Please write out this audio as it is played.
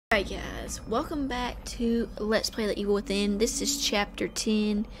Alright guys, welcome back to Let's Play The Evil Within. This is chapter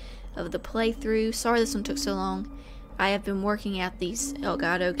 10 of the playthrough. Sorry this one took so long. I have been working out these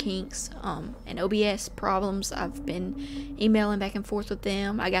Elgato kinks and OBS problems. I've been emailing back and forth with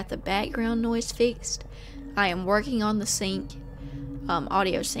them. I got the background noise fixed. I am working on the sync,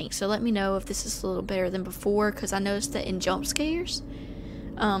 audio sync. So let me know if this is a little better than before, because I noticed that in jump scares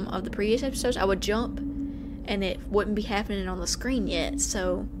of the previous episodes, I would jump and it wouldn't be happening on the screen yet.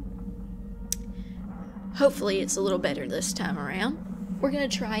 So hopefully it's a little better this time around. We're gonna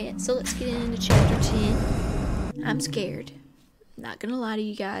try it, so let's get into chapter 10. I'm scared. Not gonna lie to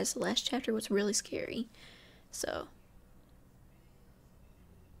you guys, the last chapter was really scary. So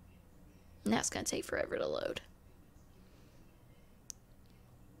now it's gonna take forever to load.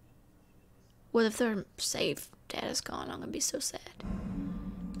 What if their save data's gone? I'm gonna be so sad.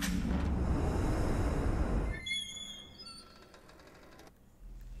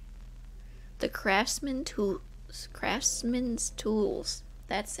 The craftsman's tools.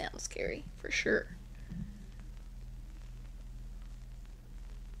 That sounds scary, for sure.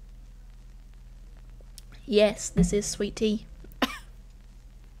 Yes, this is sweet tea.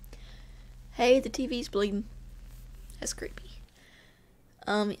 Hey, the TV's bleeding. That's creepy.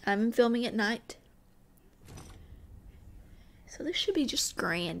 I'm filming at night, so this should be just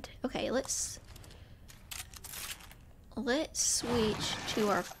grand. Okay, let's switch to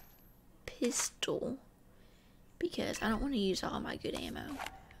our pistol, because I don't want to use all my good ammo.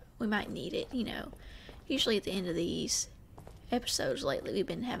 We might need it, you know. Usually at the end of these episodes lately, we've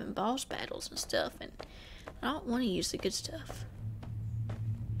been having boss battles and stuff, and I don't want to use the good stuff.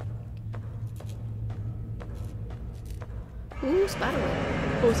 Ooh,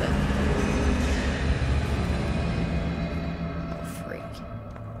 spiderweb. What was that? Oh, freak.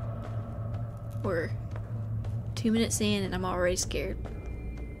 We're 2 minutes in and I'm already scared.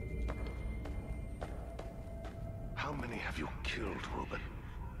 How many have you killed, Reuben?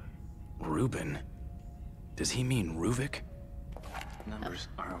 Reuben? Does he mean Ruvik? Numbers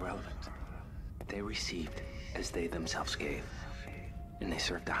are irrelevant. They received as they themselves gave, and they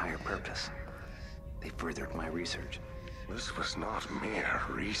served a higher purpose. They furthered my research. This was not mere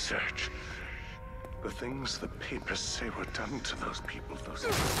research. The things the papers say were done to those people, those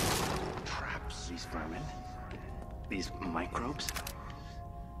traps. These vermin, these microbes,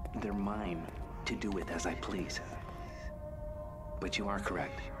 they're mine to do with as I please. But you are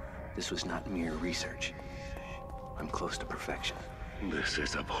correct. This was not mere research. I'm close to perfection. This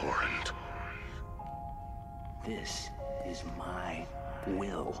is abhorrent. This is my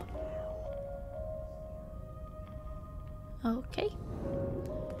will. Okay.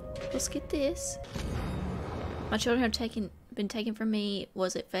 Let's get this. My children have been taken from me.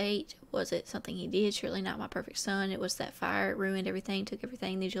 Was it fate? Was it something he did? Surely not my perfect son. It was that fire. It ruined everything, took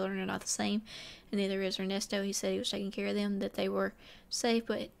everything. The children are not the same. And neither is Ernesto. He said he was taking care of them, that they were safe,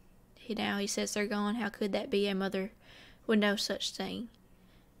 but now he says they're gone. How could that be? A mother would know such thing.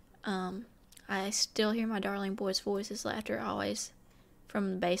 I still hear my darling boy's voice, his laughter always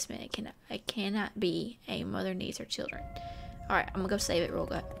from the basement. It cannot be. A mother needs her children. Alright, I'm gonna go save it real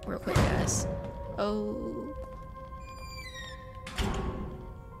quick, guys. Oh.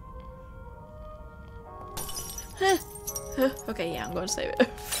 Okay, yeah, I'm gonna save it.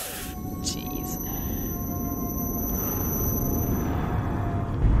 Jeez.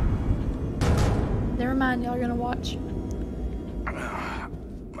 Never mind, y'all are gonna watch.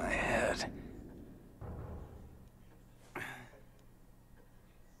 My head.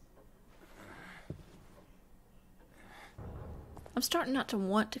 I'm starting not to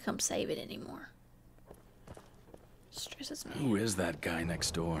want to come save it anymore. Stresses me. Who is that guy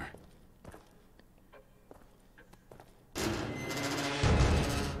next door?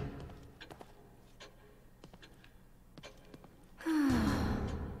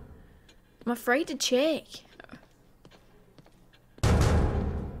 I'm afraid to check.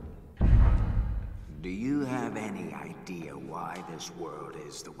 Do you have any idea why this world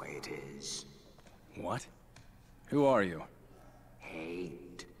is the way it is? What? Who are you?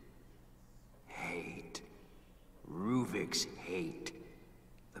 Hate. Hate. Ruvik's hate.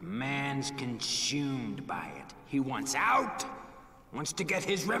 The man's consumed by it. He wants out. Wants to get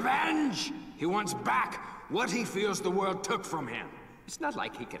his revenge. He wants back what he feels the world took from him. It's not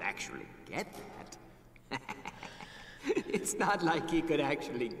like he could actually get that. It's not like he could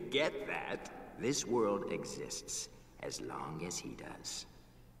actually get that. This world exists as long as he does.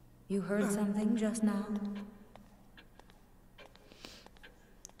 You heard something just now?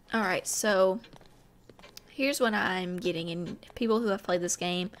 Alright, so here's what I'm getting, and people who have played this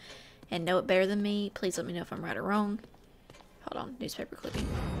game and know it better than me, please let me know if I'm right or wrong. Hold on, newspaper clipping.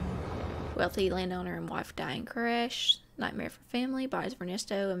 Wealthy landowner and wife die in crash. Nightmare for family. Bodies of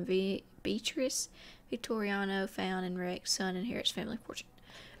Ernesto and Beatrice Victoriano found and wrecked. Son inherits family fortune.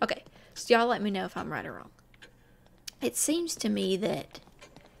 Okay, so y'all let me know if I'm right or wrong. It seems to me that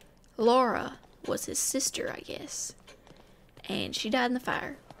Laura was his sister, I guess. And she died in the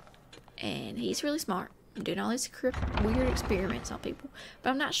fire. And he's really smart. Doing all these weird experiments on people. But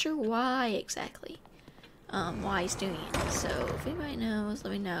I'm not sure why exactly. Why he's doing it. So, if anybody knows,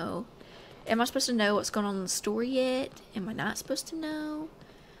 let me know. Am I supposed to know what's going on in the story yet? Am I not supposed to know?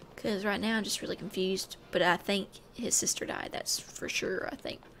 Because right now I'm just really confused. But I think his sister died. That's for sure, I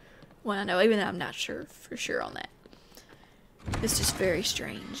think. Well, I know, even though I'm not sure for sure on that. It's just very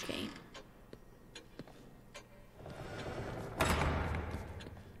strange game.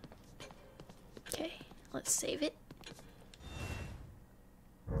 Okay, let's save it.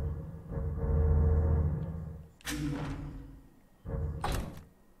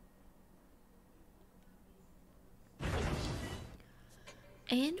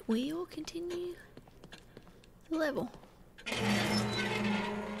 And we will continue the level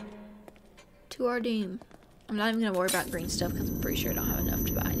to our doom. I'm not even going to worry about green stuff because I'm pretty sure I don't have enough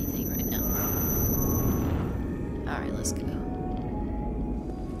to buy anything right now. Alright, let's go.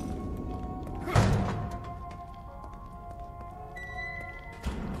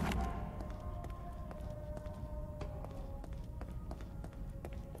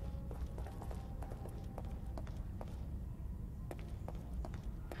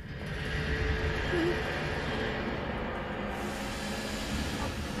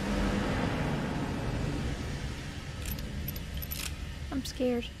 I'm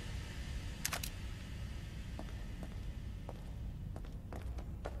scared.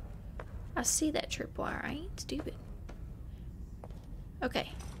 I see that tripwire. I ain't stupid.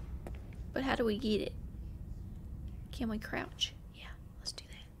 Okay. But how do we get it? Can we crouch? Yeah, let's do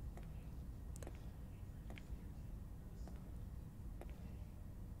that.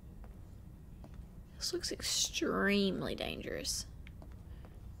 This looks extremely dangerous.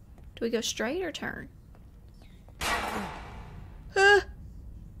 Do we go straight or turn?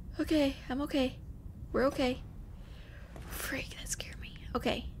 Okay, I'm okay. We're okay. Freak, that scared me.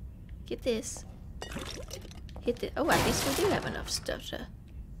 Okay, get this. Hit the. Oh, I guess we do have enough stuff to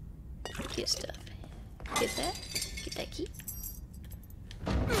get stuff. Get that. Get that key.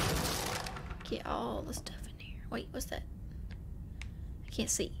 Get all the stuff in here. Wait, what's that? I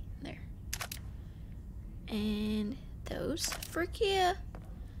can't see. There. And those. Frick yeah.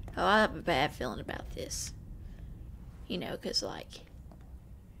 Oh, I have a bad feeling about this. You know, because, like...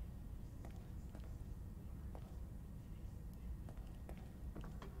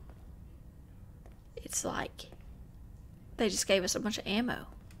 It's like... They just gave us a bunch of ammo.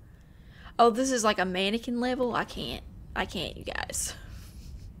 Oh, this is like a mannequin level? I can't, you guys.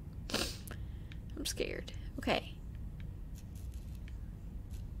 I'm scared. Okay.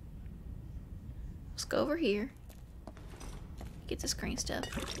 Let's go over here. Get this crane stuff.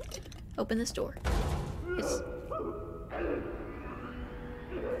 Open this door. It's...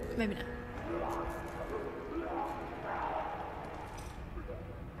 Maybe not.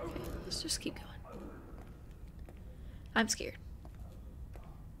 Okay, let's just keep going. I'm scared.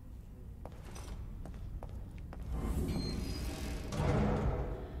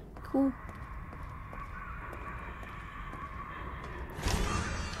 Cool.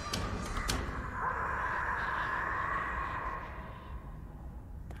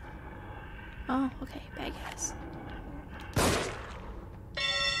 Oh, okay, bad guys.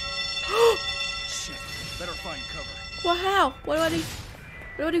 Shit, better find cover. Well, how? What do I do?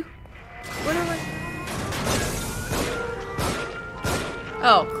 What do I do? What do I...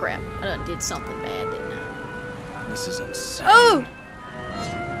 Oh, crap. I done did something bad, didn't I? This is insane. Oh!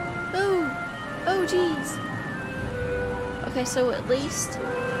 Oh, jeez. Okay, so at least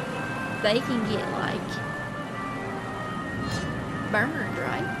they can get, like, burned,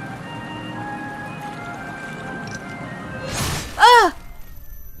 right? Ah!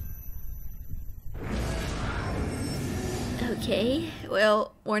 Okay,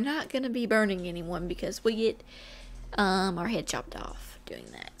 well, we're not gonna be burning anyone because we get, our head chopped off doing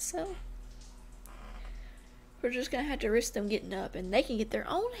that, so... We're just gonna have to risk them getting up and they can get their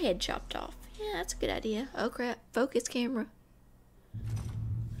own head chopped off. Yeah, that's a good idea. Oh crap, focus camera.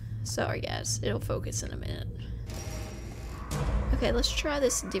 Sorry guys, it'll focus in a minute. Okay, let's try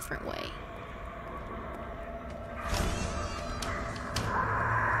this a different way.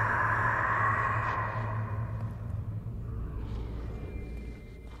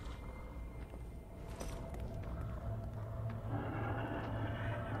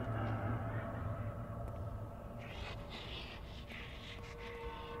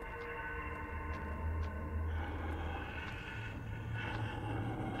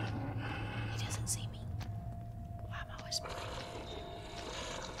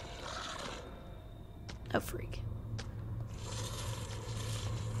 Oh, freak.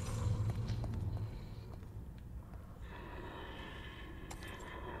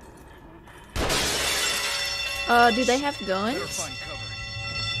 Do they have Better guns? find cover.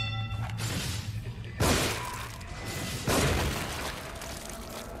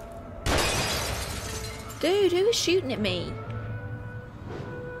 Dude, who is shooting at me?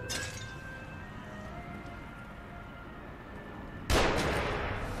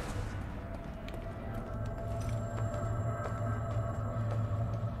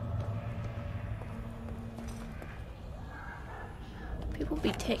 People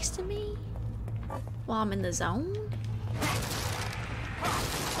be texting me while I'm in the zone?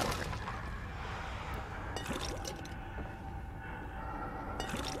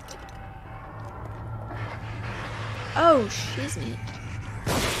 Oh, shiznit.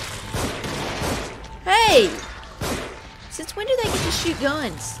 Hey! Since when do they get to shoot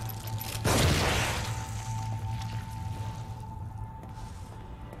guns?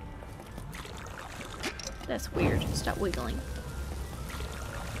 That's weird. Stop wiggling.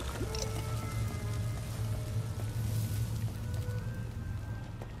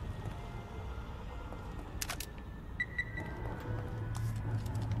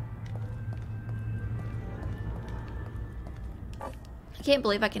 I can't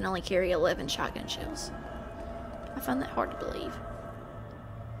believe I can only carry 11 shotgun shells. I find that hard to believe.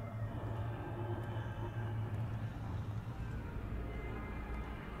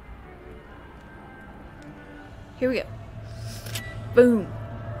 Here we go. Boom.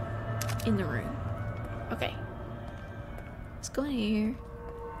 In the room. Okay. Let's go in here.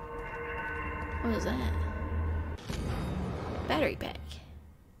 What is that? Battery pack.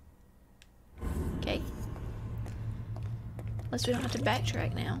 Okay. Unless we don't have to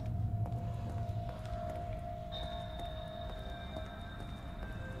backtrack now.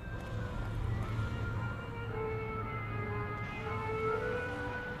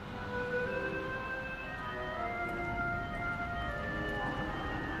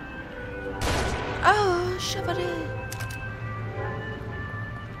 Oh, Chevalier.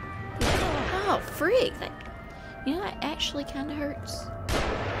 Oh, freak. That, you know, that actually kind of hurts.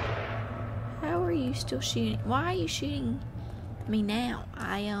 How are you still shooting? Why are you shooting me now?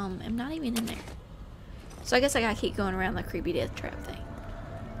 I am not even in there. So I guess I gotta keep going around the creepy death trap thing.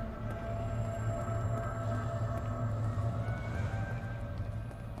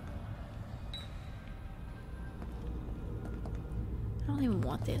 I don't even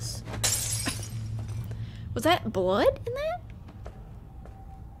want this. Was that blood in that?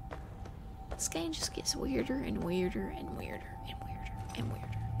 This game just gets weirder and weirder and weirder and weirder and weirder.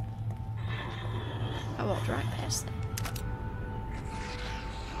 I walked right past that.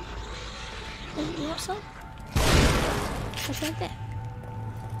 Oh, you want some? What's like that?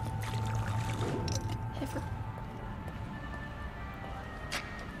 Heifer.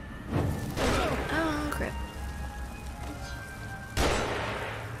 Oh, crap.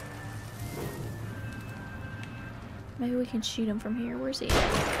 Maybe we can shoot him from here. Where's he at?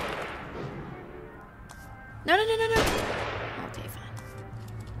 No, no, no, no, no. Okay, fine.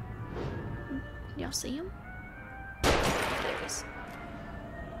 Y'all see him? There he is.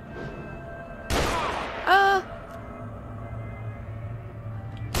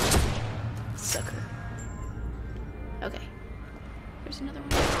 Sucker. Okay. There's another one.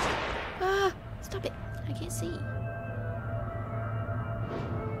 Ah! Stop it. I can't see.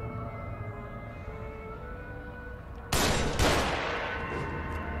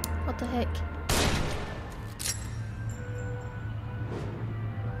 What the heck?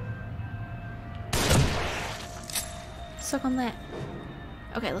 Suck on that.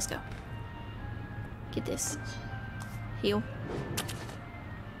 Okay, let's go. Get this. Heal.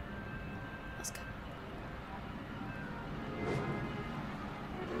 Let's go.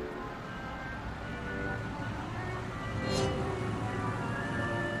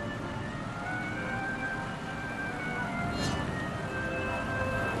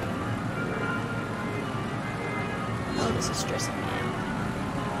 Oh, this is stressing me out.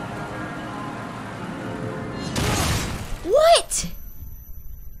 What?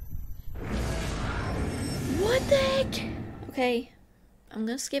 What the heck? Okay, I'm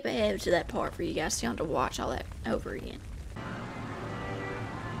gonna skip ahead to that part for you guys so you don't have to watch all that over again.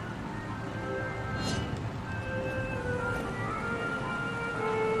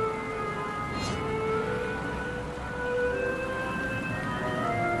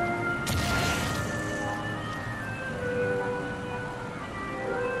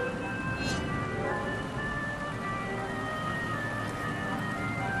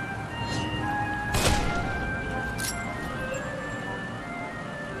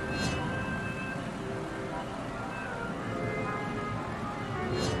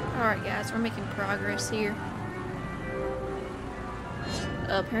 Alright guys, we're making progress here.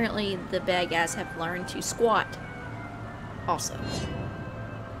 Apparently the bad guys have learned to squat also.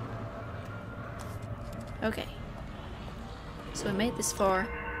 Okay. So we made this far.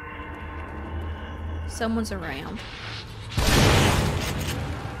 Someone's around.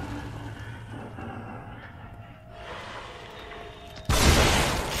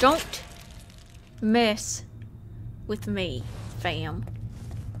 Don't mess with me, fam.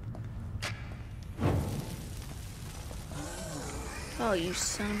 Oh, you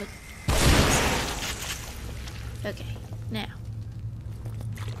son of a... Okay, now.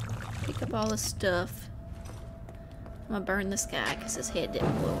 Pick up all this stuff. I'm gonna burn this guy because his head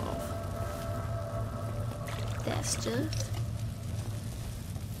didn't blow off. That stuff.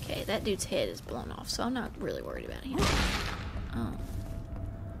 Okay, that dude's head is blown off, so I'm not really worried about him.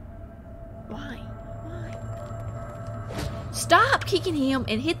 Why? Why? Stop kicking him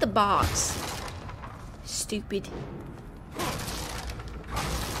and hit the box. Stupid.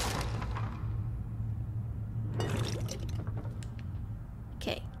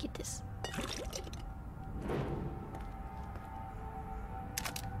 Okay, get this.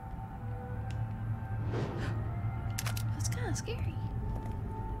 That's kind of scary.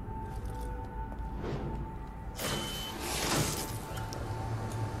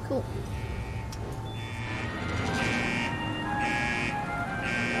 Cool.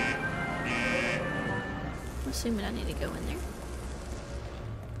 I'm assuming I need to go in there.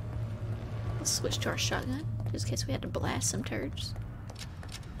 Let's switch to our shotgun, just in case we had to blast some turds.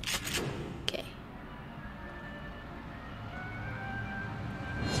 Okay.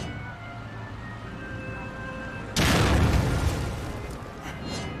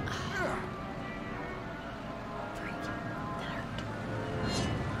 Freak. That hurt.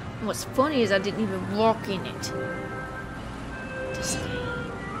 And what's funny is I didn't even walk in it. Just I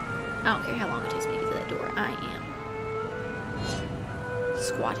don't care how long it takes me to get to that door. I am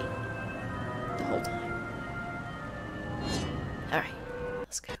squatting the whole time. Alright,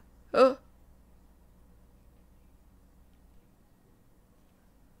 let's go. Oh!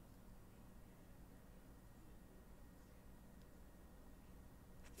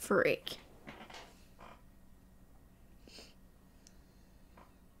 Frick.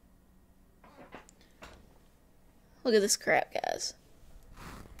 Look at this crap, guys.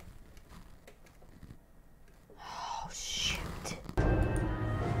 Oh, shoot.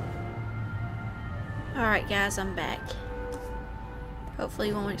 Alright, guys, I'm back. Hopefully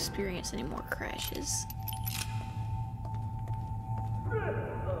you won't experience any more crashes.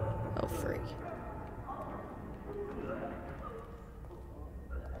 Oh, freak.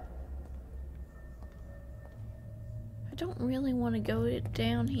 I don't really want to go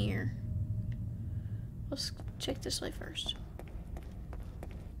down here. Let's check this way first.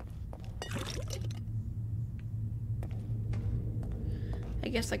 I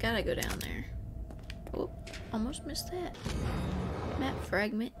guess I gotta go down there. Oh, almost missed that. Map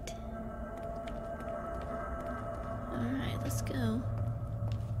fragment. Alright, let's go.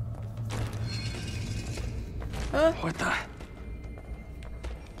 Oh! What the? I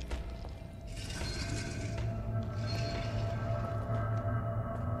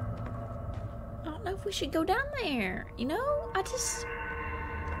don't know if we should go down there. You know, I'm just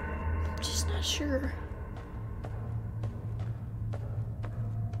not sure.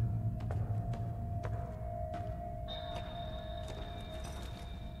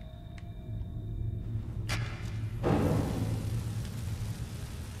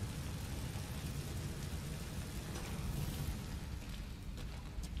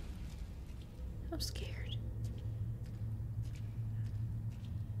 I'm scared.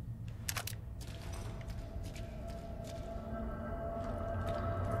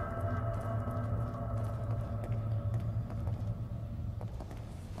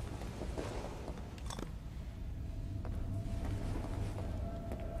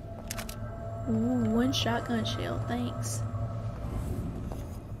 Ooh, one shotgun shell, thanks.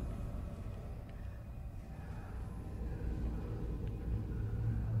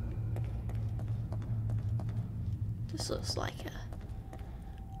 This looks like a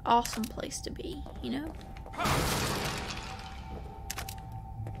awesome place to be, you know?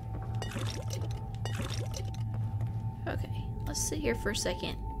 Okay, let's sit here for a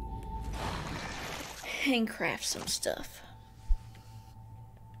second and craft some stuff.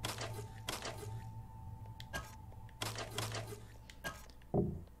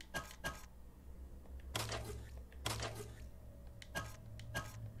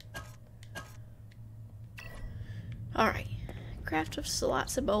 Alright, craft of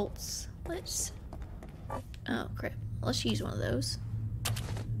slots of bolts. Let's, oh crap, let's use one of those.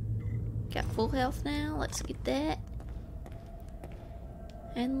 Got full health now. Let's get that.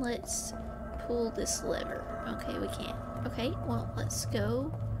 And let's pull this lever. Okay, we can't. Okay, well, let's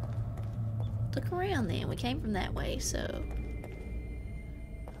go look around then. We came from that way, so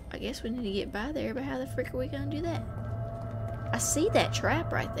I guess we need to get by there, but how the frick are we gonna do that? I see that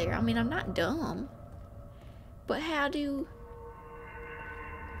trap right there. I mean, I'm not dumb. But how do...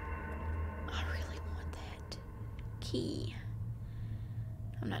 I really want that key.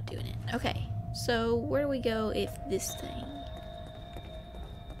 I'm not doing it. Okay, so where do we go if this thing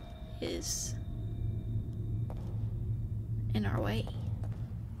is in our way?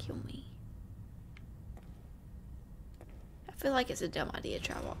 Kill me. I feel like it's a dumb idea to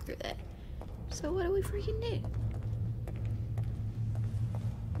try to walk through that. So what do we freaking do?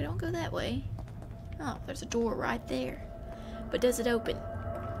 We don't go that way. Oh, there's a door right there. But does it open?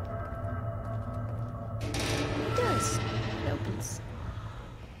 It does. It opens.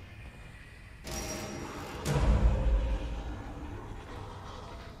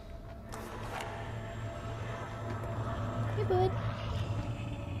 Hey, bud.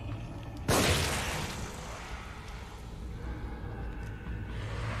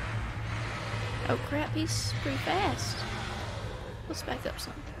 Oh crap, he's pretty fast. Let's back up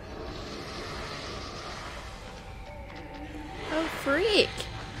some. Oh, freak!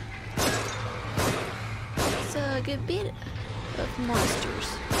 It's a good bit of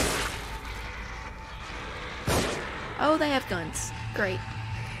monsters. Oh, they have guns. Great.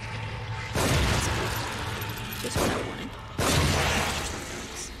 That's good. Just what I wanted.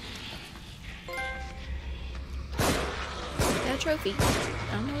 Got a trophy.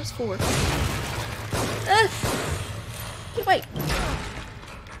 I don't know what it's for. Get away!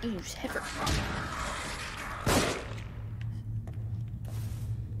 Ooh, heifer.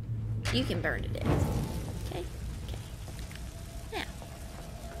 You can burn to death. Okay, okay. Now.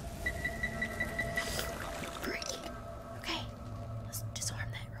 Break. Okay. Let's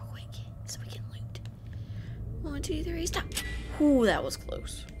disarm that real quick so we can loot. 1, 2, 3, stop. Ooh, that was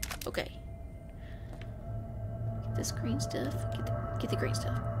close. Okay. Get this green stuff. Get the green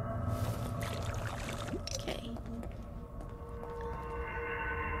stuff. Okay.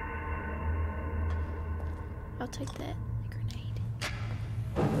 I'll take that grenade.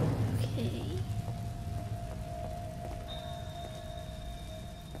 Okay.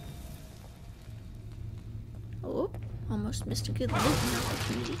 Oh, almost missed a good looting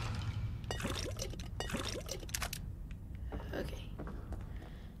opportunity. Okay.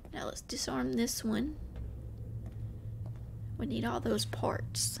 Now let's disarm this one. We need all those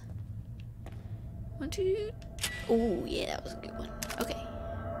parts. 1, 2. Oh, yeah, that was a good one. Okay.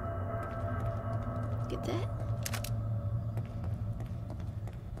 Get that.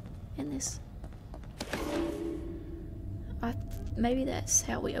 And this. Maybe that's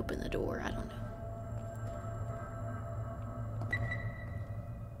how we open the door. I don't know.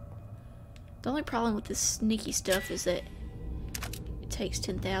 The only problem with this sneaky stuff is that it takes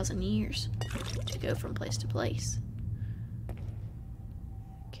 10,000 years to go from place to place.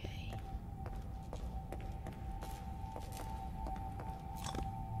 Okay.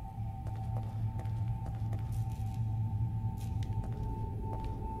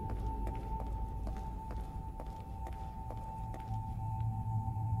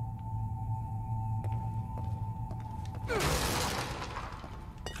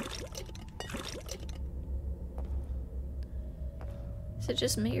 Is it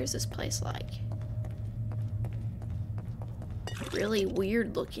just me or is this place like really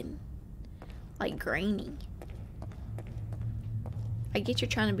weird looking? Like grainy. I get you're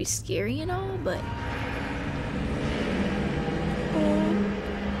trying to be scary and all, but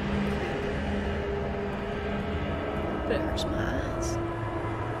it hurts my eyes.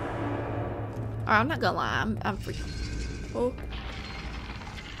 Alright, I'm not gonna lie, I'm freaking. Oh.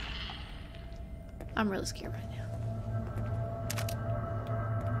 I'm really scared right now.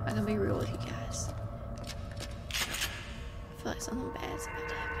 I'm gonna be real with you guys. I feel like something bad's about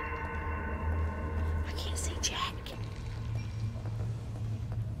to happen. I can't see Jack.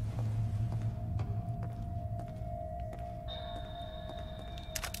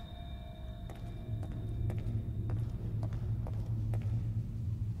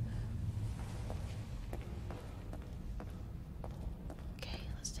 Okay,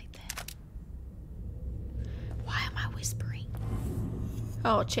 let's take that. Why am I whispering?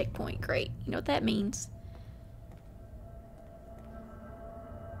 Oh, checkpoint, great. You know what that means.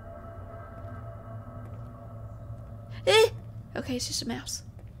 Eh! Okay, it's just a mouse.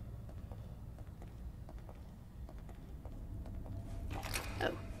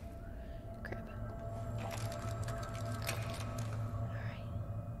 Oh. Crap. Alright.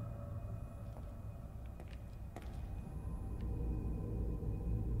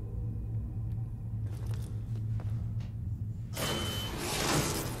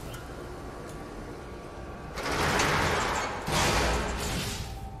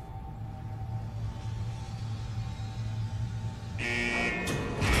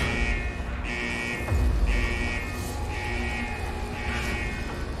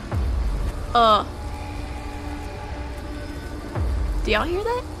 Do y'all hear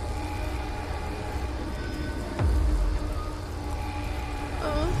that?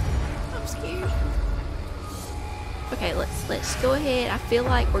 I'm scared. Okay, let's go ahead. I feel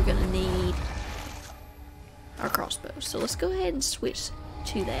like we're gonna need our crossbows, so let's go ahead and switch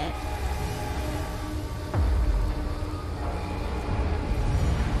to that.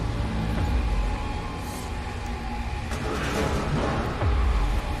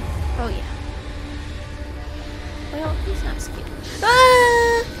 Oh yeah. Well, he's not scared.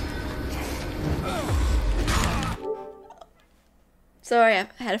 Ah! Sorry, I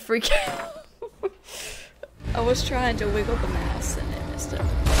had a freak out. I was trying to wiggle the mouse and it messed up.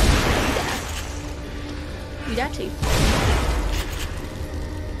 You died too.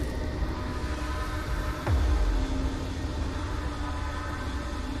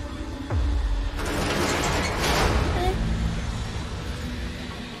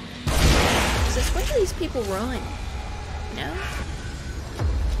 When do these people run? No?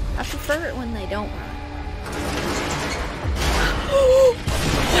 I prefer it when they don't run.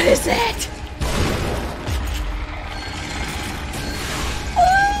 What is that?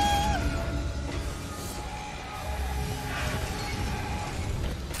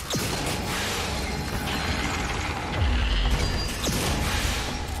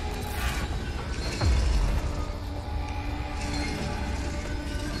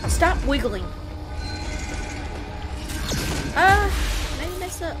 Stop wiggling. Maybe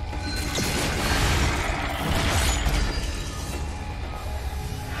mess up.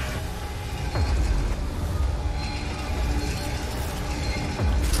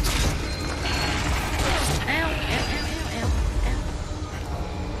 Ow, ow, ow, ow, ow, ow.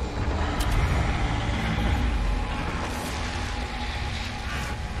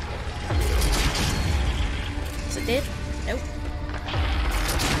 Is it dead? Nope.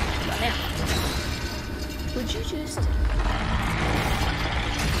 What now? Would you just...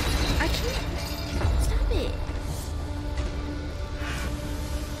 I can't. Stop it.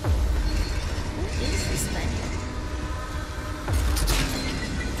 What is this thing?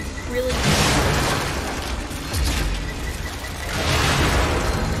 Really?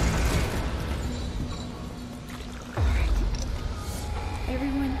 Alright.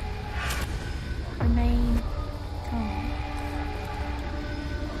 Everyone, remain calm.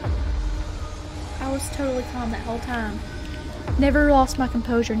 I was totally calm that whole time. Never lost my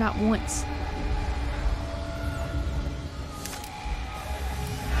composure, not once.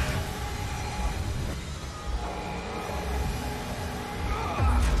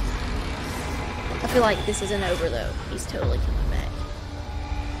 I feel like this isn't over though. He's totally coming back.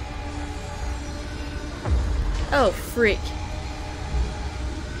 Oh, frick.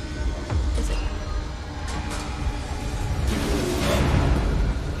 Is it?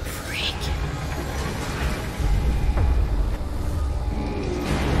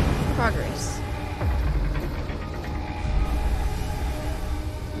 Progress.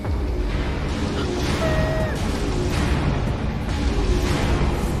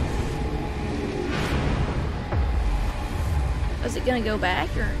 Is it gonna go back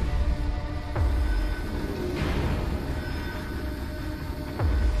or?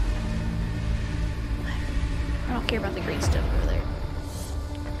 I don't care about the green stuff over there.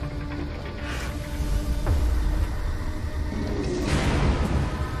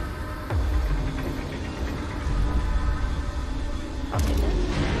 I'll take that.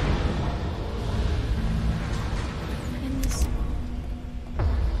 And this.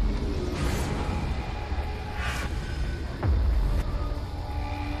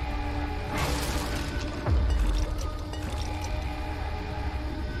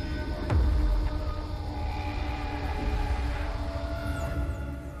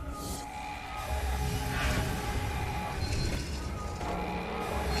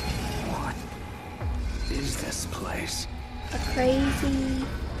 What is this place? A crazy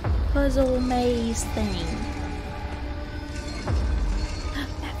puzzle maze thing.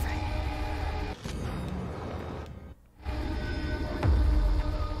 That fragment.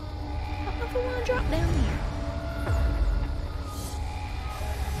 I don't know if I want to drop down here.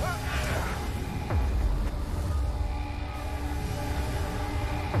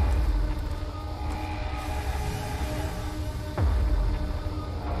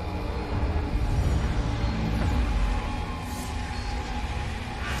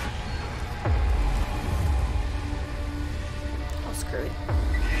 Oh, screw it.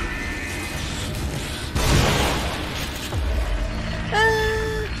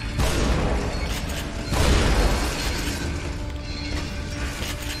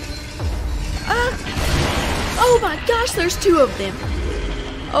 Oh my gosh, there's two of them.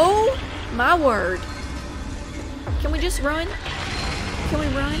 Oh My word. Can we just run? Can we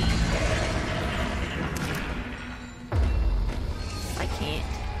run? I can't.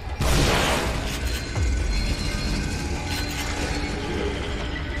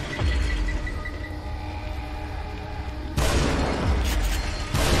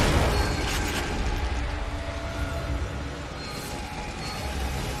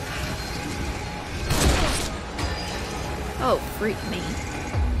 Oh, freak me.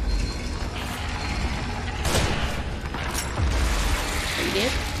 Are you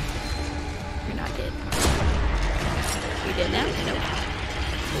dead? You're not dead. You dead now? Nope.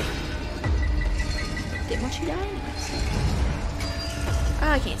 Didn't want you to die anyways. Oh,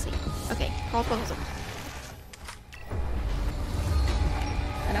 I can't see. Okay, call puzzle.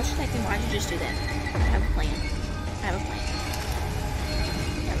 I know she's thinking, why'd you just do that? I have a plan. I have a plan.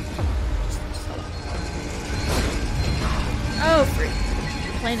 Just hold on. Oh, freak.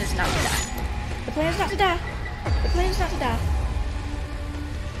 The plan is not to die. The plan is not to die. The plan is not to die.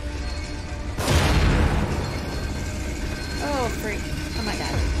 Oh, freak. Oh my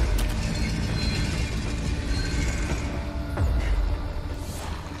god.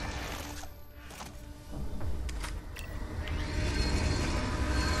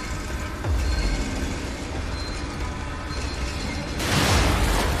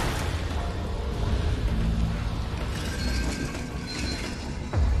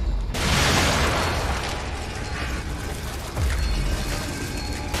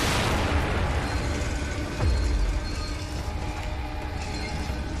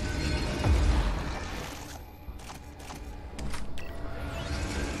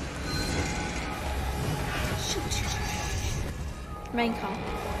 Main call.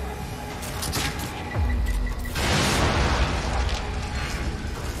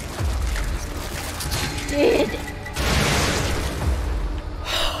 Dead.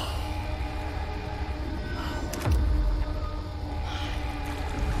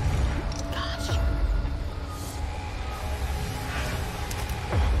 Gosh.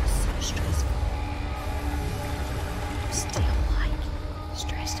 So stressful. I'm still like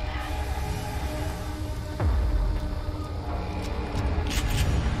stressed about it.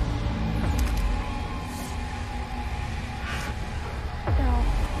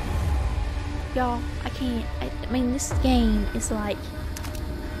 Y'all, I can't. I mean, this game is like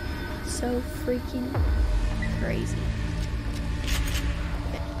so freaking crazy.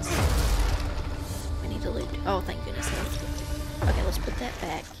 Okay, we need to loot. Oh, thank goodness. Okay, let's put that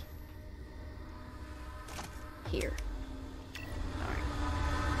back here. Alright.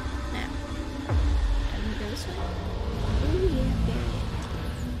 Now, I'm gonna go this way. Ooh, yeah.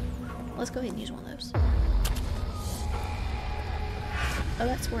 Let's go ahead and use one of those. Oh,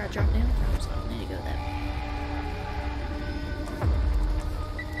 that's where I dropped down from, so I need to go that way.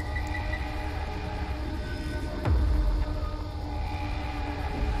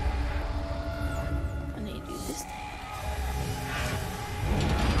 I need to do this thing.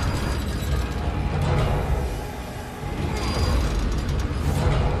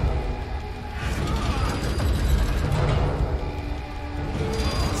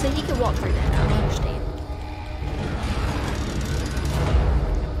 So he can walk through that, I don't understand.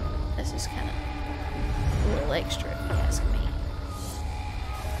 This is kind of a little extra, if you ask me.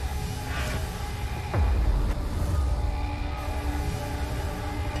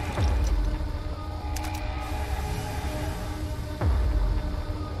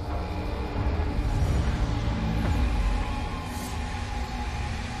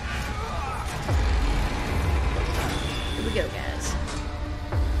 Here we go, guys.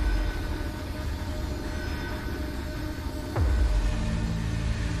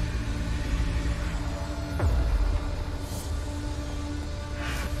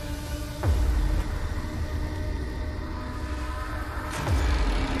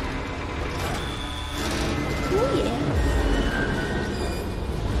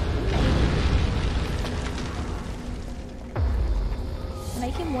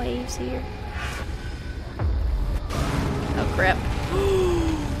 Making waves here. Oh crap.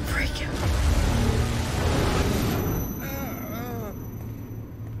 Freak out.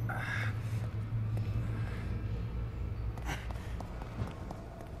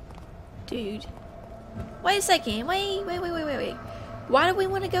 Dude. Wait a second. Wait. Why do we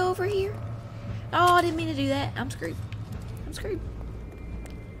want to go over here? Oh, I didn't mean to do that. I'm screwed. I'm screwed.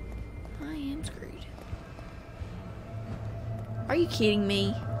 I am screwed. Are you kidding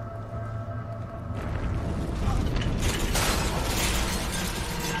me?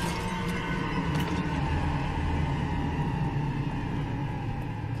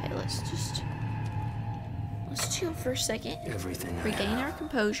 Okay, let's chill for a second. Everything I Regain have, our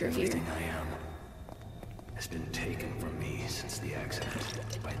composure here. everything I am, has been taken from me since the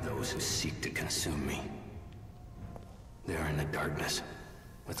accident by those who seek to consume me. They are in the darkness,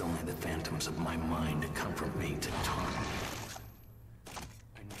 with only the phantoms of my mind to comfort me, to taunt me.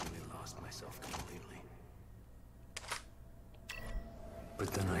 I nearly lost myself completely.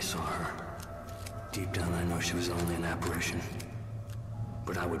 But then I saw her. Deep down, I know she was only an apparition.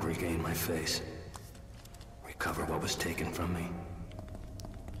 But I would regain my face. Recover what was taken from me.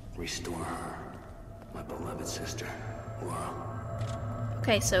 Restore her, my beloved sister, Laurel.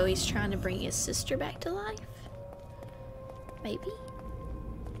 Okay, so he's trying to bring his sister back to life? Maybe?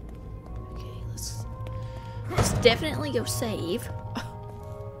 Okay, let's definitely go save.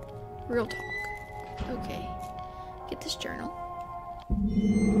 Real talk. Okay. Get this journal.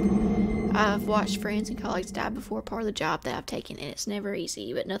 I've watched friends and colleagues die before part of the job that I've taken, and it's never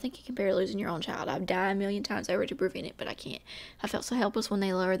easy, but nothing can compare to losing your own child. I've died a million times over to prevent it, but I can't. I felt so helpless when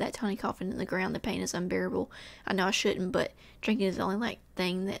they lowered that tiny coffin in the ground. The pain is unbearable. I know I shouldn't, but drinking is the only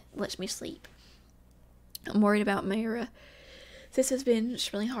thing that lets me sleep. I'm worried about Mira. This has been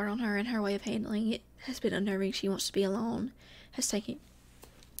just really hard on her, and her way of handling it has been unnerving. She wants to be alone. Has taken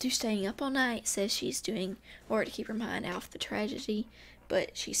to staying up all night. Says she's doing more to keep her mind off the tragedy,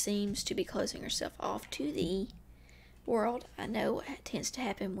 but she seems to be closing herself off to the world. I know what tends to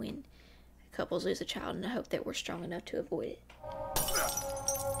happen when couples lose a child, and I hope that we're strong enough to avoid it.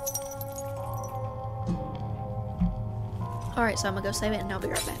 Alright, so I'm gonna go save it, and I'll be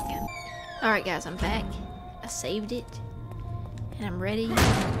right back again. Alright guys, I'm back. I saved it, and I'm ready.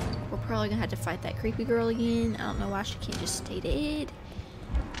 We're probably gonna have to fight that creepy girl again. I don't know why she can't just stay dead.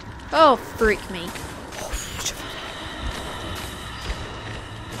 Oh, freak me.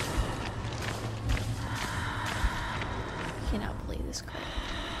 Cannot believe this crap.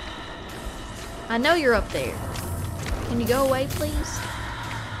 I know you're up there. Can you go away, please?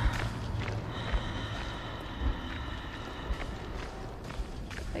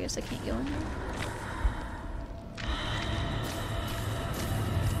 I guess I can't go in there.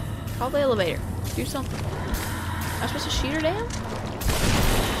 Call the elevator. Do something. Am I supposed to shoot her down?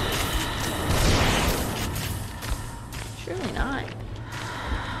 Surely not.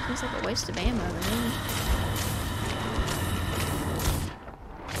 Seems like a waste of ammo to me.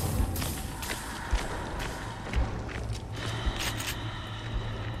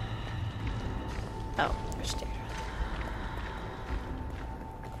 Oh, there's stairs.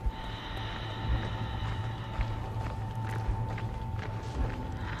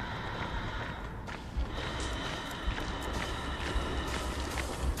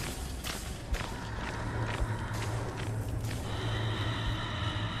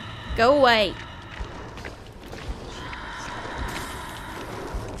 Go away.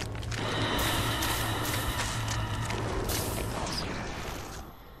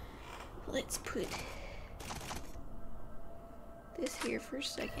 Let's put this here for a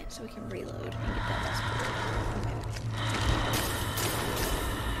second so we can reload and get that last bullet. Okay.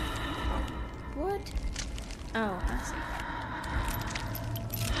 What? Oh, I see.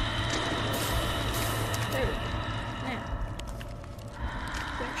 There we go. Now.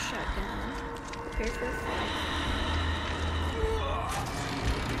 Their shotgun. Prepare for a fight.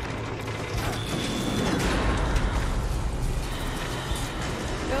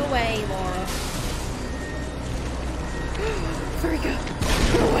 Go away, Laura. Where'd he go?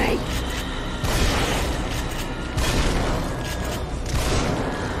 Go away.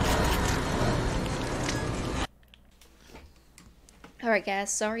 Alright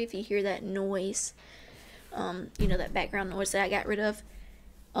guys, sorry if you hear that noise. You know, that background noise that I got rid of.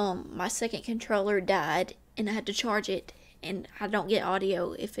 My second controller died, and I had to charge it, and I don't get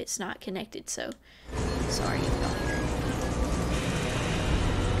audio if it's not connected, so sorry if y'all hear it.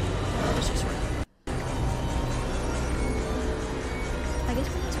 Oh, it's just running. I guess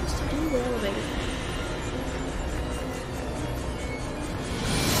we're not supposed to do the elevator thing.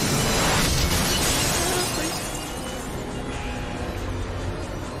 Oh, please.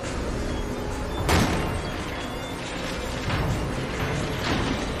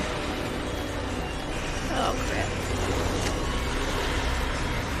 Oh, crap.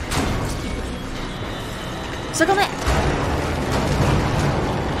 Suck on that!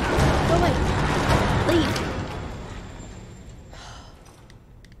 Go away. Leave.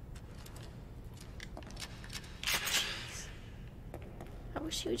 Jeez. I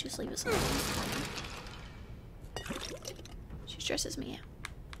wish she would just leave us alone. She stresses me out.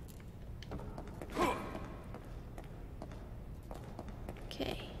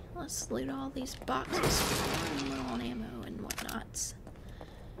 Okay, let's loot all these boxes. I'm low on ammo and whatnots.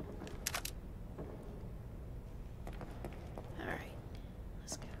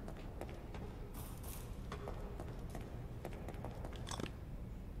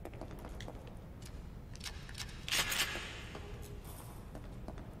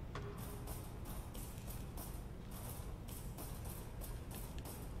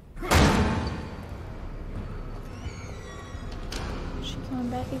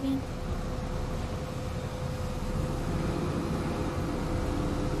 again?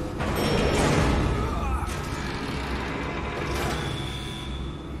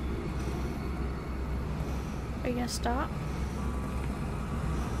 Are you gonna stop?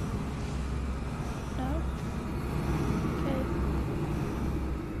 No? Okay.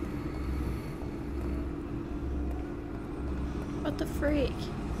 What the freak?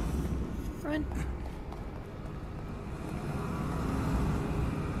 Run.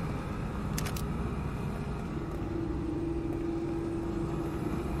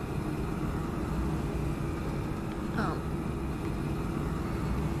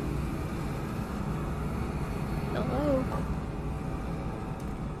 Hello?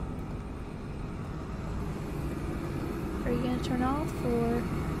 Are you gonna turn off, or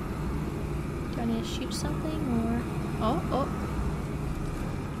do I need to shoot something, or... Oh, oh.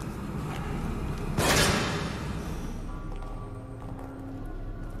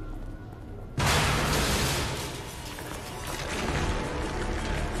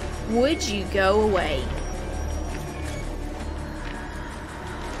 Would you go away?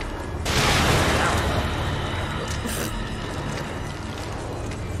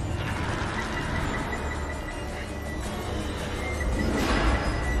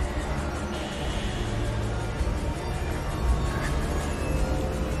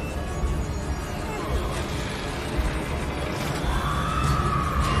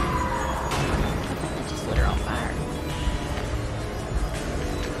 I just lit her on fire.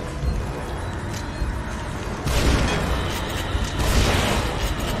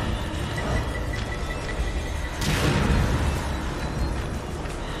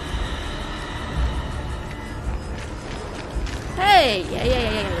 Hey! Yeah.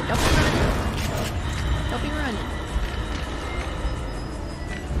 Don't be running. Don't be running.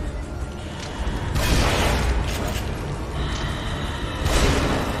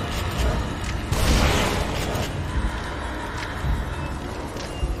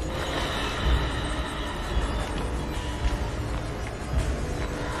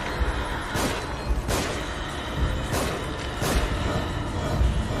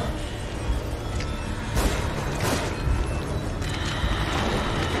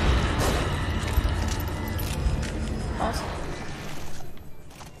 Awesome.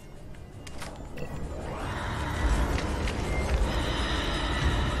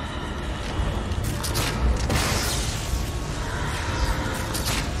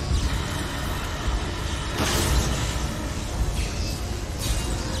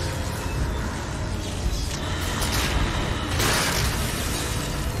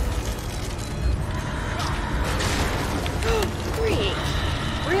 Freak.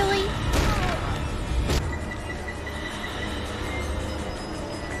 Really?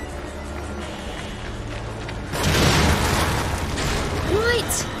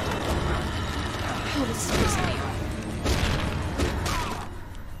 What? Oh, this is pissing me off.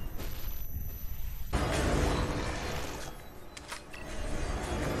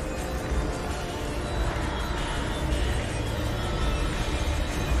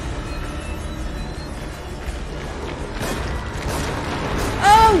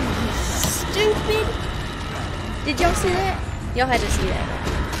 Oh, you stupid! Did y'all see that? Y'all had to see that.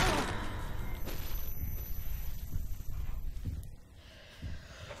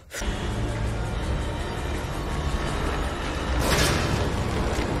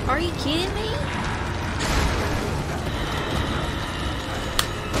 Are you kidding me?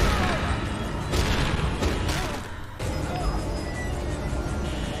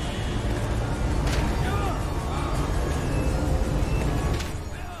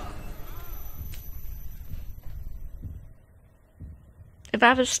 If I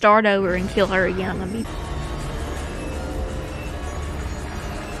have to start over and kill her again, I'm gonna be...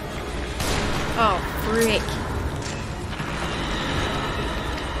 Oh, frick.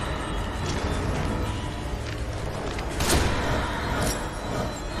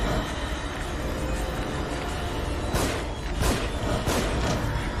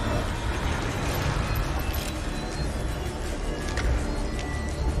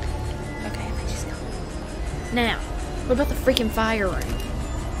 Okay, I just go. Now, what about the freaking fire room?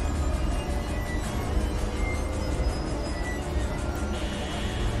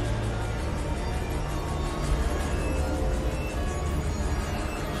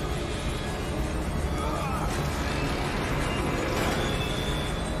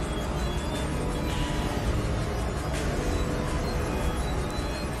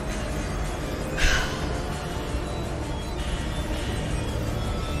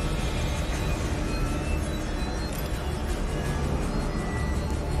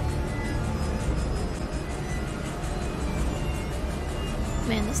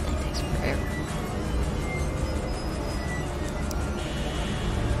 This thing takes forever.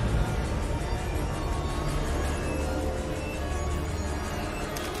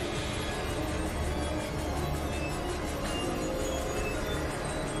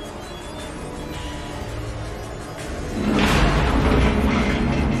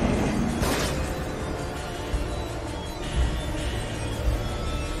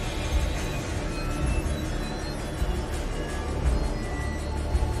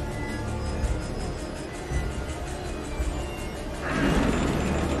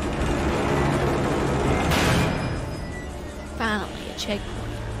 Finally, a checkpoint.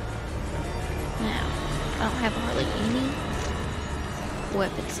 Now, I don't have hardly any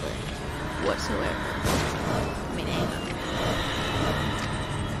weapons left whatsoever. I mean, ammo.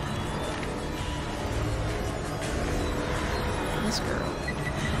 This girl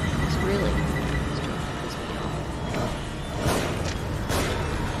is really starting to piss me off.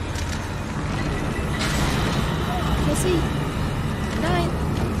 Can't see. I'm dying.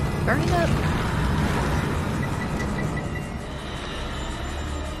 Burning up.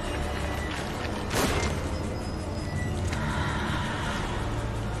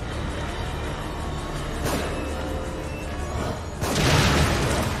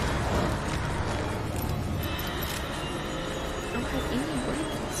 I don't have any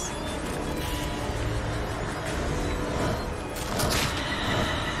weapons.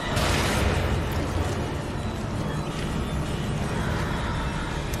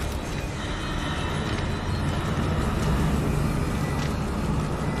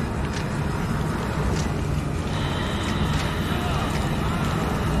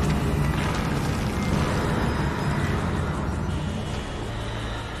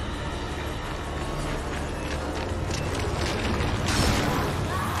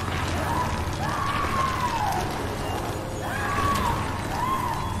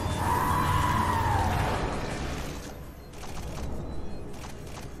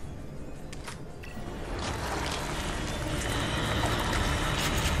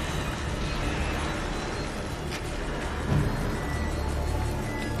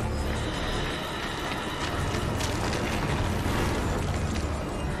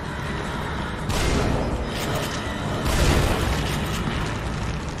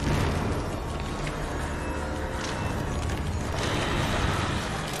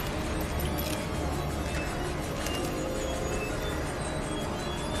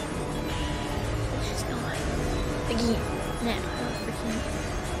 She's gone. Again. Now, how freaking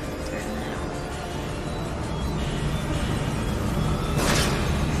turn that on.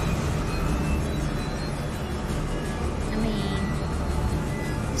 I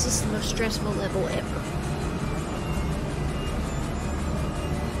mean, this is the most stressful level ever.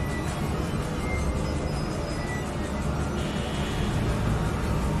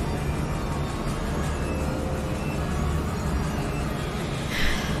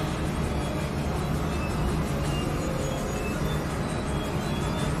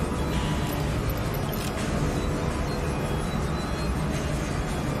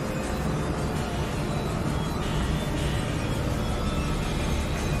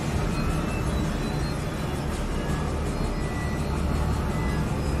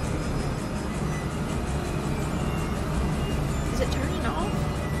 Is it turning off?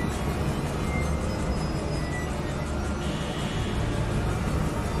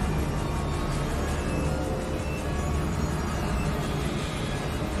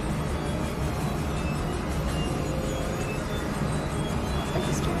 I think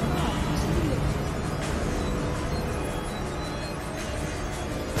it's turning off. See it.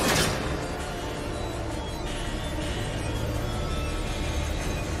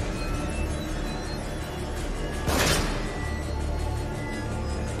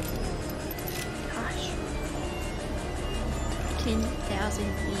 Gosh. 10,000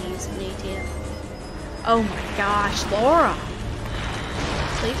 views, new tip. Oh my gosh, Laura!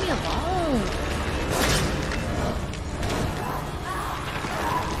 Leave me alone.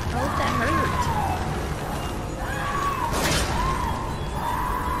 Oh, that hurt.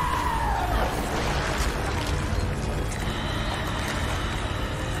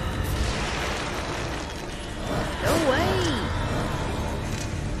 Go away.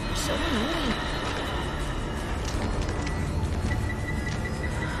 You're so annoying.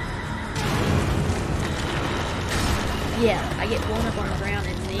 Yeah, I get blown up on the ground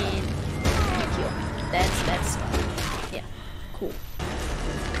and then you kill me. That's yeah, cool.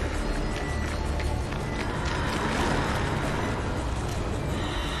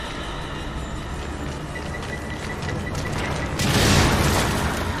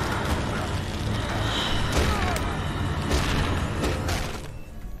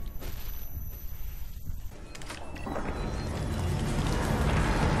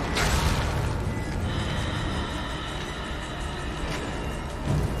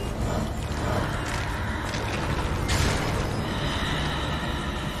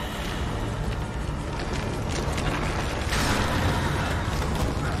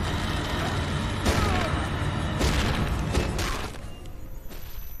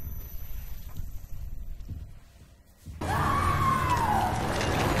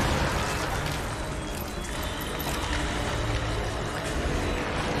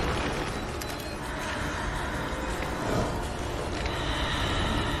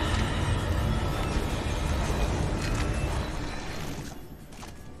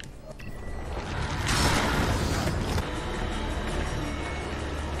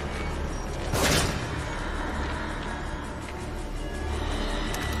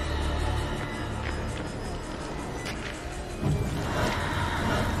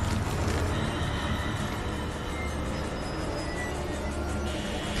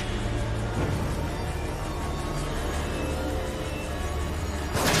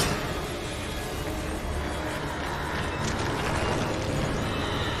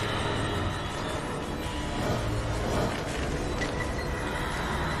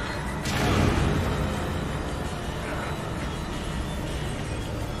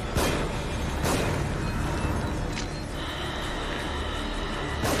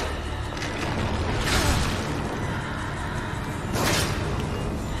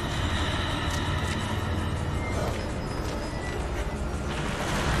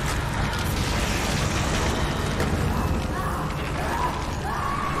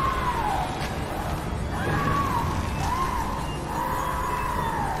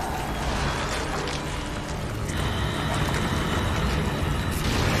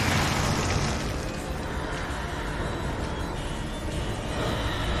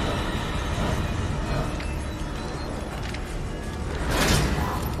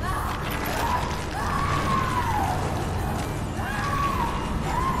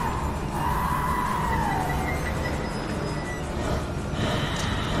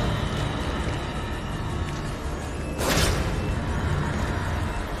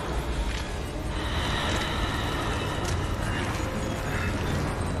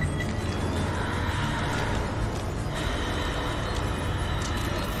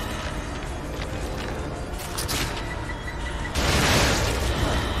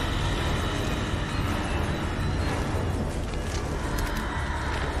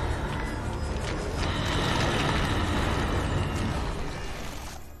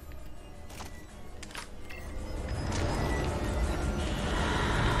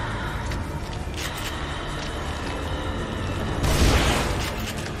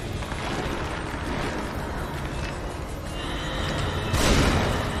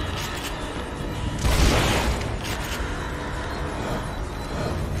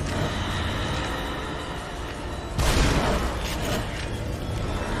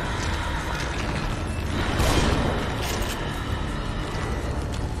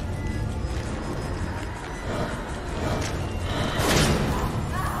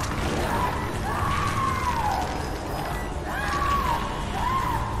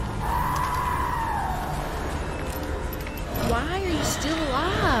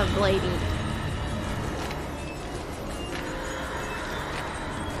 have, lady.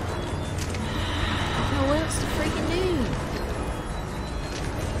 I don't know what else to freaking do.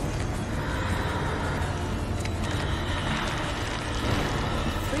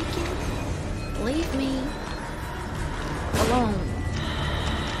 Freaking leave me alone.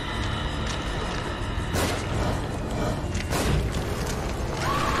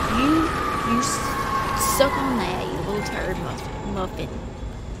 You suck on that, you little turd muffin.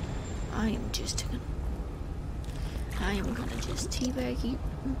 I am gonna just teabag you.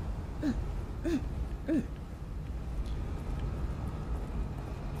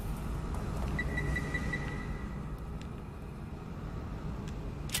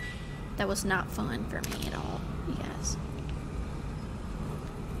 That was not fun for me at all, you guys.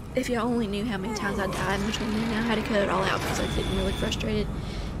 If y'all only knew how many times I died in between then, I had to cut it all out because I was getting really frustrated.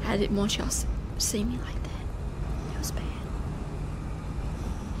 I didn't want y'all to see me like that. It was bad.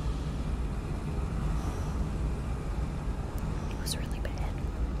 It was really bad.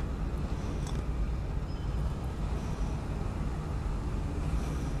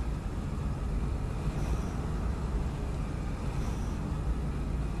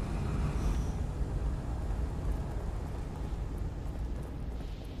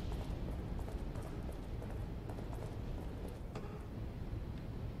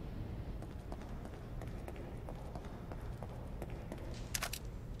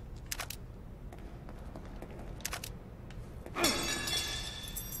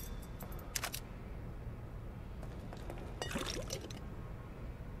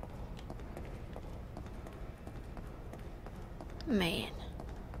 Man,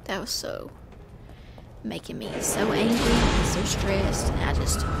 that was so making me so angry and so stressed, and I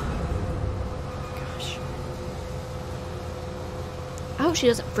just, gosh. I hope she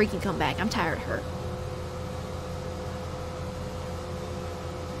doesn't freaking come back. I'm tired of her.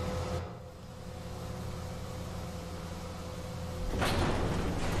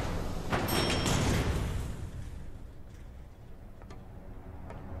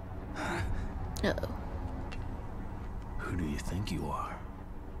 Uh-oh. Who do you think you are?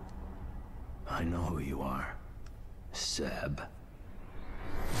 I know who you are. Seb.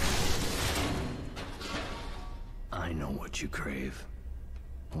 I know what you crave,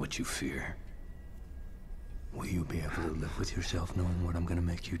 what you fear. Will you be able to live with yourself knowing what I'm gonna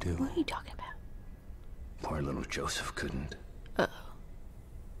make you do? What are you talking about? Poor little Joseph couldn't. Uh-oh.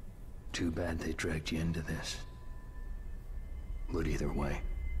 Too bad they dragged you into this. But either way,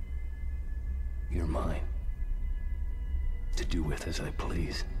 you're mine. To do with as I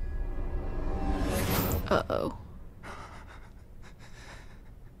please. Uh-oh.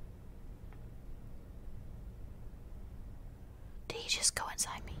 Did he just go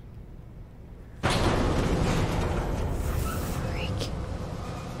inside me? Freak.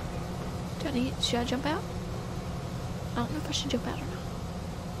 Should I jump out? I don't know if I should jump out or not.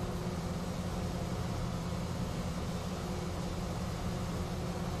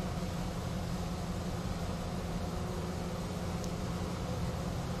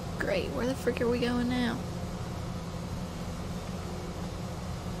 Great, where the frick are we going now?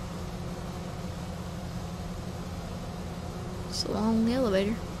 It's along the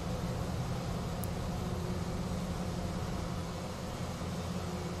elevator.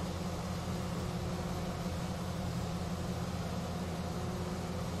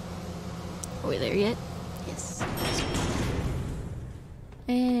 Are we there yet? Yes.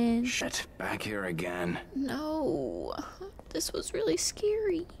 And Shit, back here again. no, this was really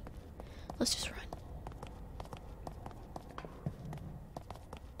scary. Let's just run.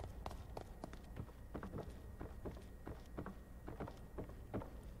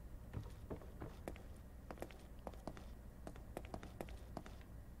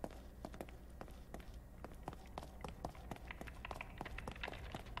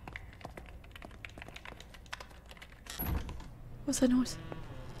 What's that noise?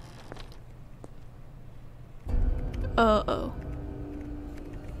 Uh-oh.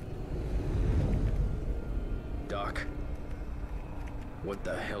 Doc, what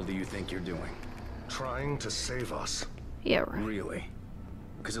the hell do you think you're doing? Trying to save us. Yeah, right. Really?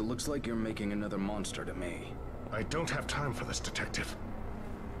 Because it looks like you're making another monster to me. I don't have time for this, Detective.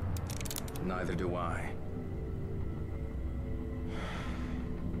 Neither do I.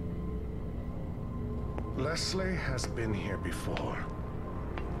 Leslie has been here before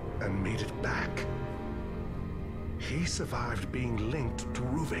and made it back. He survived being linked to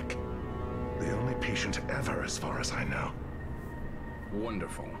Ruvik, the only patient ever as far as I know.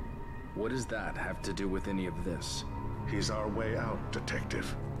 Wonderful. What does that have to do with any of this? He's our way out,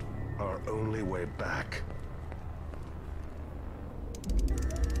 Detective. Our only way back.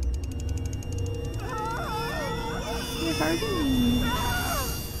 hurting me.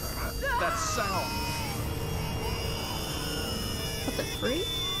 That sound. What the freak?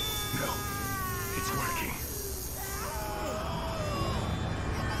 No, it's working.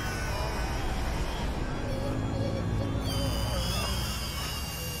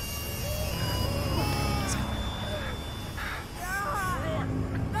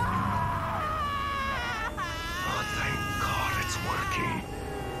 Oh, thank God it's working.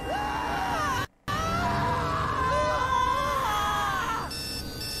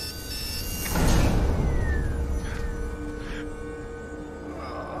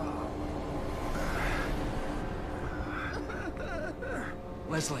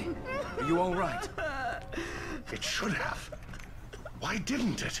 Leslie, are you all right? It should have. Why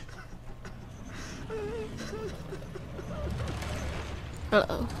didn't it?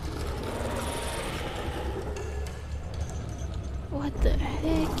 Uh-oh. What the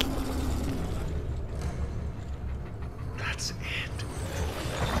heck? That's it.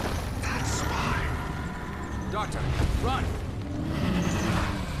 That's why. Doctor, run!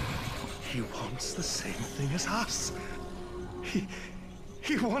 He wants the same thing as us.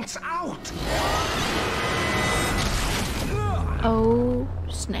 He wants out. Oh,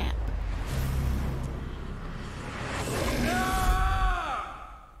 snap.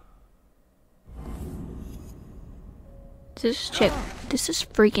 Does this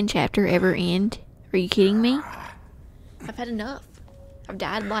freaking chapter ever end? Are you kidding me? I've had enough. I've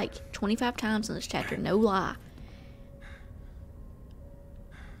died like 25 times in this chapter, no lie.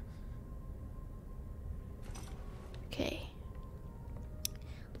 Okay.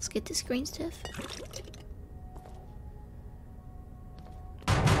 Let's get this green stuff.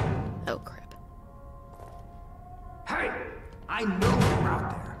 Oh crap. Hey! I know you're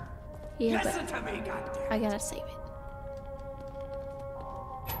out there. Yeah, Listen but to me, goddamn. I gotta save it.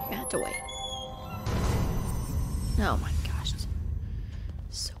 I have to wait. Oh my gosh.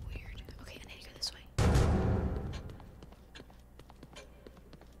 So weird. Okay, I need to go this way.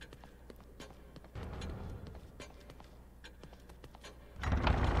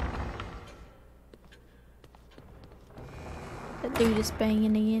 That dude is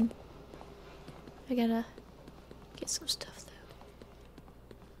banging again. I gotta get some stuff though.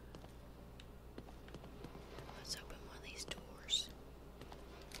 Let's open one of these doors.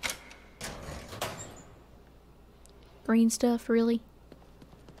 Green stuff, really?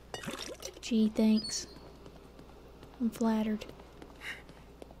 Gee, thanks. I'm flattered.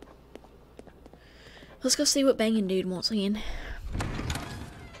 Let's go see what Bangin' Dude wants again.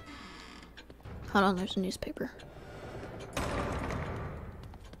 Hold on, there's a newspaper.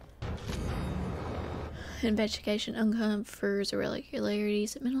 Investigation uncovers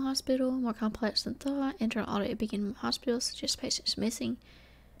irregularities at mental hospital, more complex than thought. Internal audit at Beacon Hospital suggests patients missing.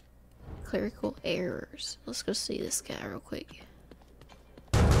 Clerical errors. Let's go see this guy real quick.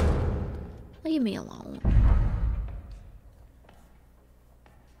 Leave me alone.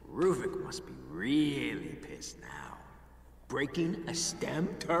 Ruvik must be really pissed now. Breaking a STEM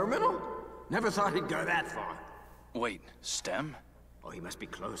terminal? Never thought he'd go that far. Wait, STEM? Oh, he must be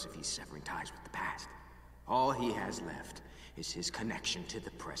close if he's severing ties with the past. All he has left is his connection to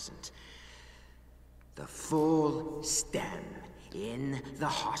the present. The full STEM in the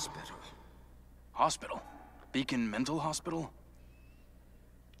hospital. Hospital? Beacon Mental Hospital?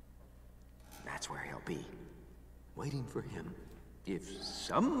 That's where he'll be. Waiting for him. If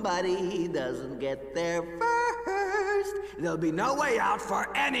somebody doesn't get there first, there'll be no way out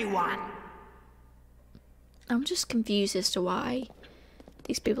for anyone. I'm just confused as to why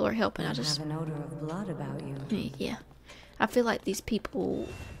these people are helping. I You just, have an odor of blood about you. yeah. I feel like these people,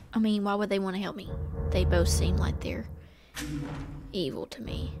 I mean, why would they want to help me? They both seem like they're evil to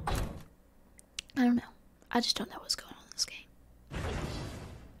me. I don't know. I just don't know what's going on in this game.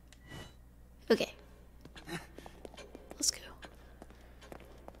 Okay. Let's go.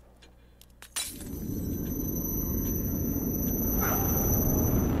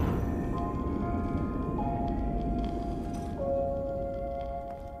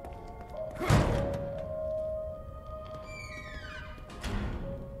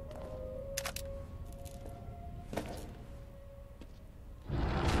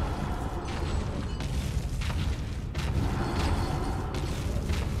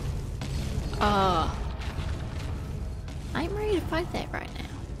 I'm ready to fight that right now,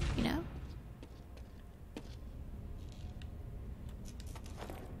 you know?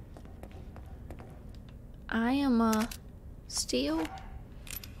 I am, still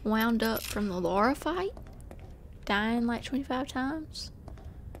wound up from the Laura fight, dying like 25 times.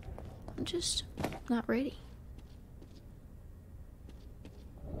 I'm just not ready.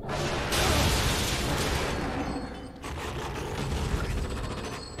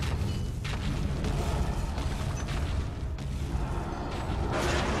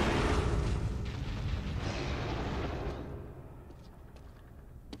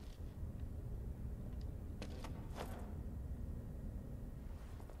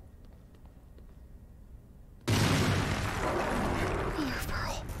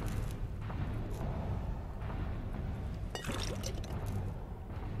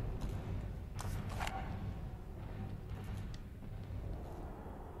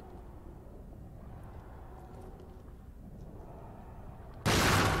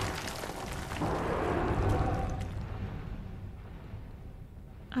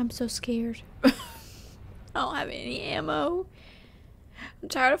 I'm so scared. I don't have any ammo. I'm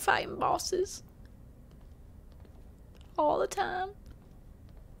tired of fighting bosses. All the time.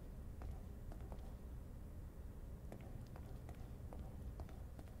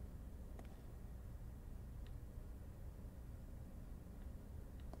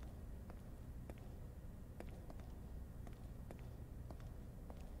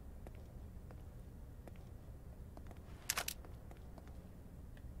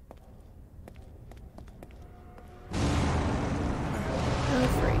 Oh,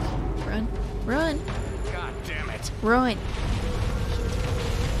 freak. Run. Run. God damn it. Run.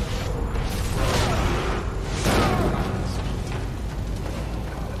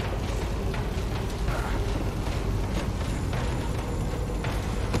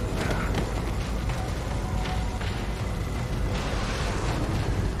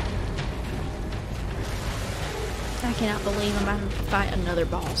 I cannot believe I'm about to fight another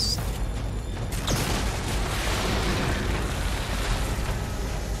boss.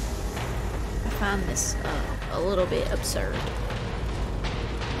 I find this a little bit absurd.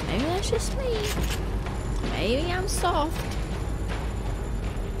 Maybe that's just me. Maybe I'm soft.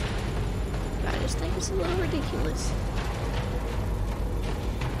 But I just think it's a little ridiculous.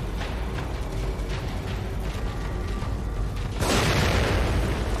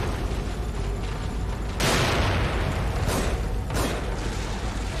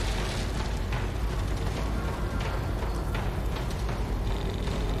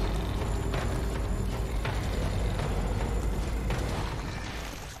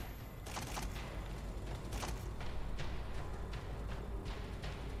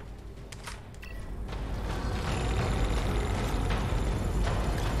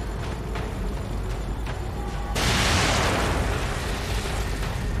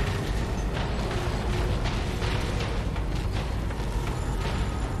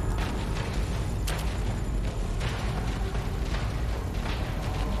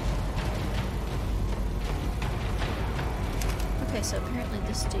 Okay, so apparently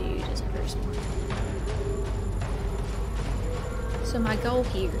this dude isn't very smart. So my goal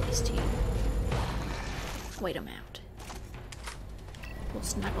here is to wait him out. We'll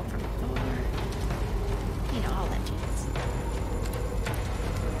snuggle from afar. You know, all that jazz.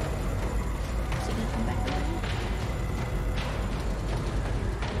 Is he gonna come back around?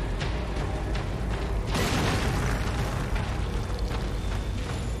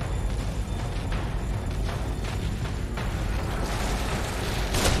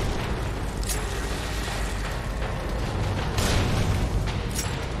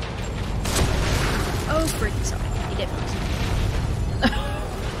 Oh, freaking sorry. He definitely.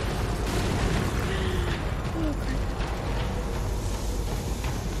 Oh, crap.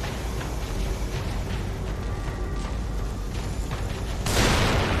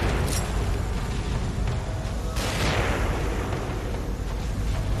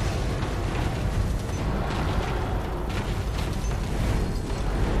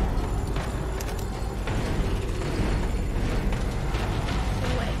 Go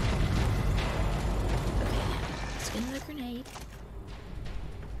away. Okay, now let's get another grenade.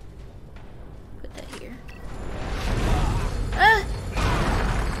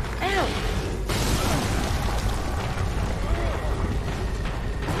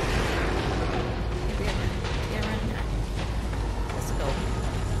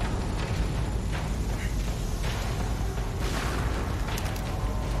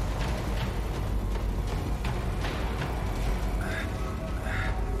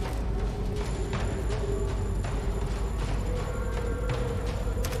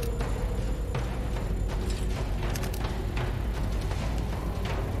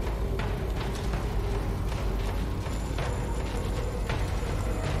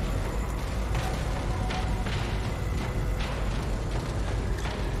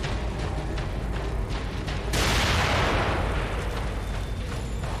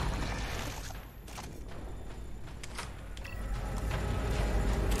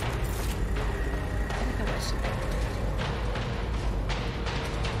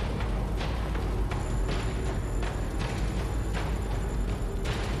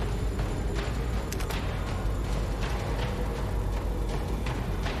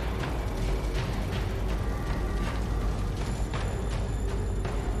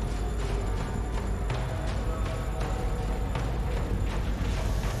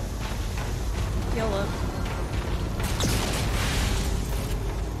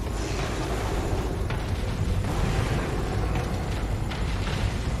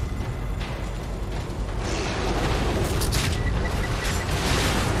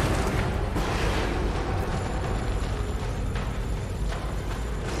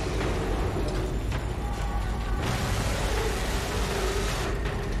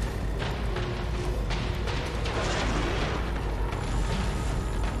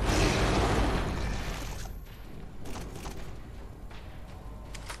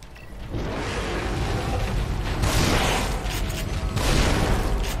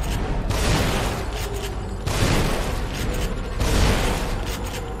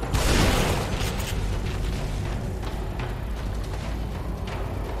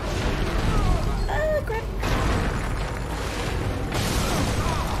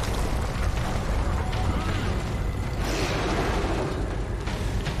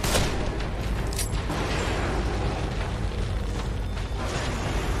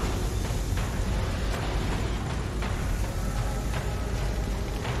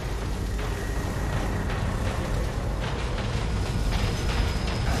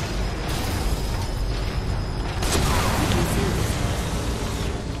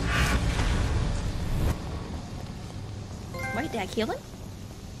 Wait, did I kill him?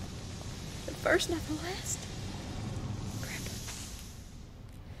 The first, not the last? Crap.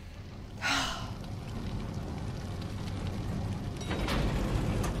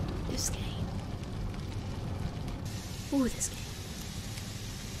 This game. Ooh, this game.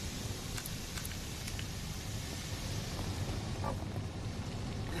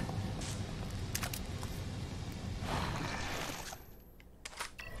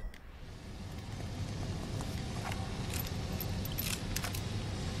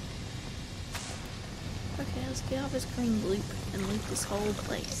 Okay, let's get off this green loop and loot this whole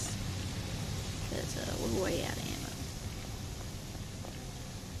place. Because we're way out of ammo.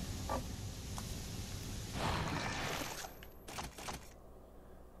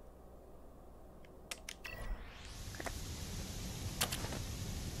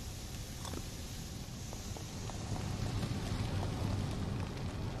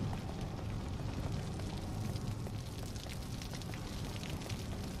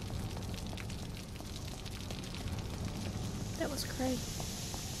 That was great.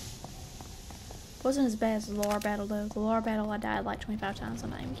 Wasn't as bad as the Lara battle though. The Lara battle I died like 25 times, I'm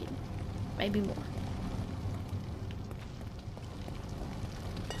not even kidding. Maybe more.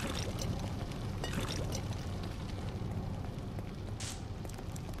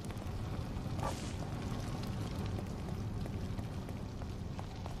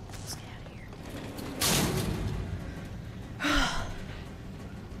 Let's get out of here.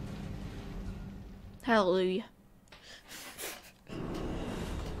 Hallelujah.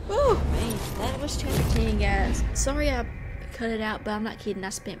 Woo, man, that was chapter 10, guys. Sorry I cut it out, but I'm not kidding. I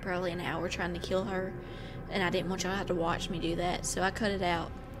spent probably an hour trying to kill her, and I didn't want y'all to have to watch me do that, so I cut it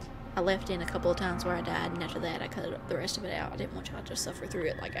out. I left in a couple of times where I died, and after that I cut the rest of it out. I didn't want y'all to suffer through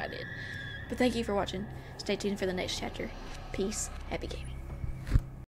it like I did. But thank you for watching. Stay tuned for the next chapter. Peace. Happy gaming.